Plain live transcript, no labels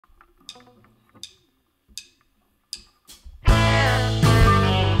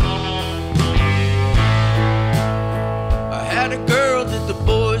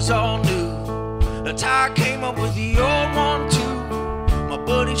That's how I came up with the old 1-2. My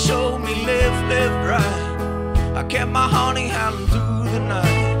buddy showed me left, left, right. I kept my honey howling through the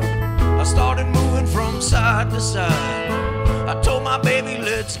night. I started moving from side to side. I told my baby,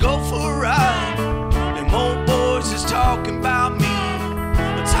 let's go for a ride. Them old boys is talking about me.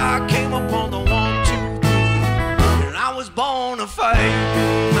 That's how I came up on the 1, 2, 3. And I was born to fight,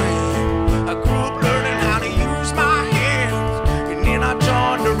 man. I grew up learning how to use my hands, and then I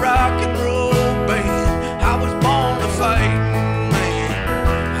joined the rock and roll band. I was born to fight,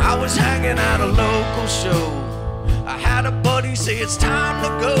 man. I was hanging at a local show. I had a buddy say it's time to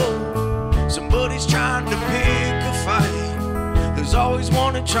go. Somebody's trying to pick a fight. There's always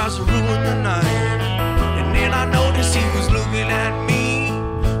one that tries to ruin the night. And then I noticed he was looking at me,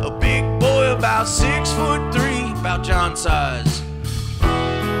 a big boy about 6'3", about John size.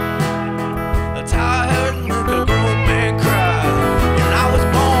 That's how I heard him make a grown man cry. And I was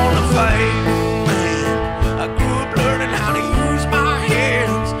born to fight, man. I grew up learning how to use my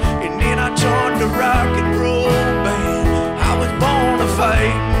hands, and then I joined the rock and roll band. I was born to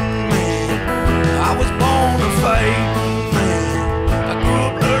fight, man. I was born to fight, man. I grew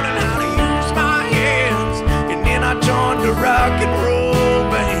up learning how to use my hands, and then I joined the rock and roll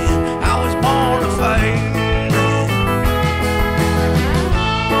band. I was born to fight.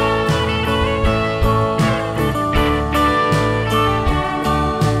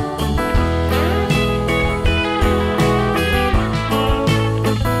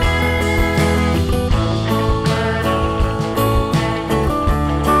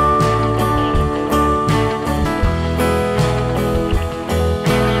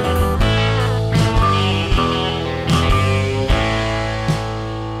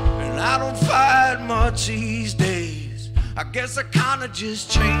 These days, I guess I kinda just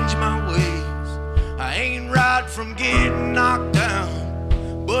changed my ways. I ain't right from getting knocked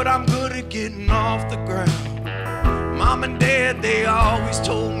down, but I'm good at getting off the ground. Mom and Dad, they always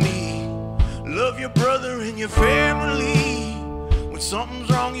told me, love your brother and your family. When something's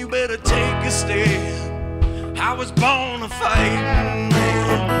wrong, you better take a stand. I was born to fight,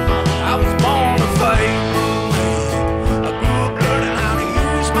 man. I was born to fight.